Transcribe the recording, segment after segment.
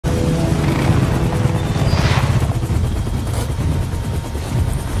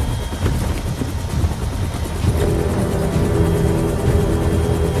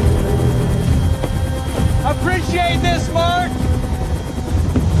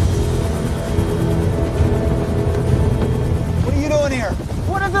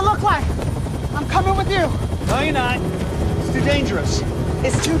you. No, you're not. It's too dangerous.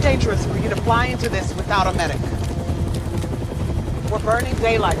 It's too dangerous for you to fly into this without a medic. We're burning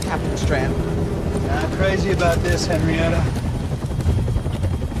daylight, Captain Strand. Not crazy about this, Henrietta.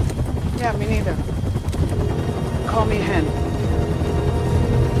 Yeah, me neither. Call me Hen.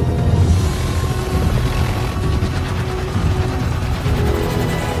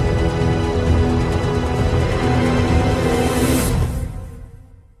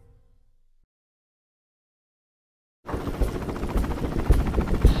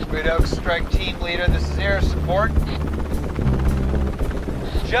 Grudd Strike Team Leader, this is air support.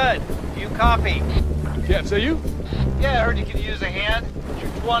 Judd, you copy? Yeah, so you? Yeah, I heard you could use a hand.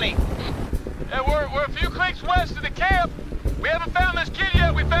 You're 20. Yeah, we're a few clicks west of the camp. We haven't found this kid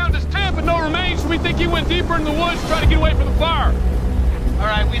yet. We found his tent, but no remains, so we think he went deeper in the woods trying to get away from the fire. All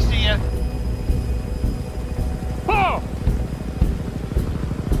right, we see you. Oh!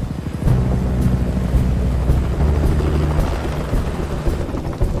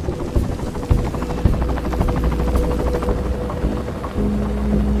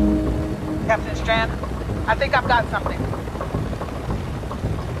 Captain Strand, I think I've got something.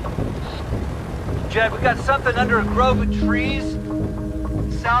 Judd, we got something under a grove of trees,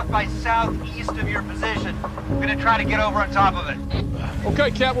 south by southeast of your position. We're gonna try to get over on top of it. Okay,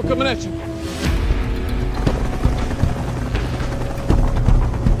 Cap, we're coming at you.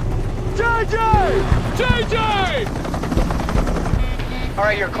 JJ! JJ! All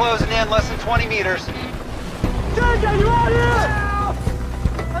right, you're closing in less than 20 meters. JJ, you out here? Help!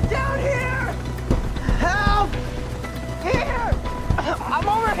 I'm down here! Help! Here! I'm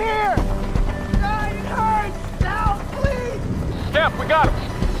over here! God, it hurts! Help, please! Cap, we got him.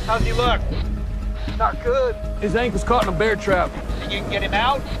 How's he look? Not good. His ankle's caught in a bear trap. Think you can get him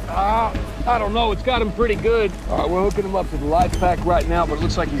out? I don't know. It's got him pretty good. All right, we're hooking him up to the life pack right now, but it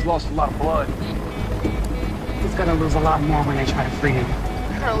looks like he's lost a lot of blood. He's gonna lose a lot more when they try to free him.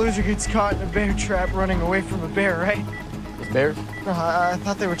 Our loser gets caught in a bear trap running away from a bear, right? There's bears? No, I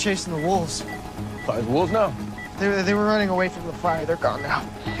thought they were chasing the wolves. There's wolves now. They were running away from the fire. They're gone now.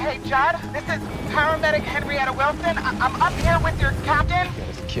 Hey, Judd, this is paramedic Henrietta Wilson. I'm up here with your captain. You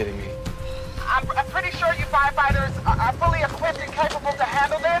guys are kidding me. I'm pretty sure you firefighters are fully equipped and capable to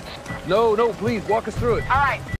handle this. No, please, walk us through it. All right.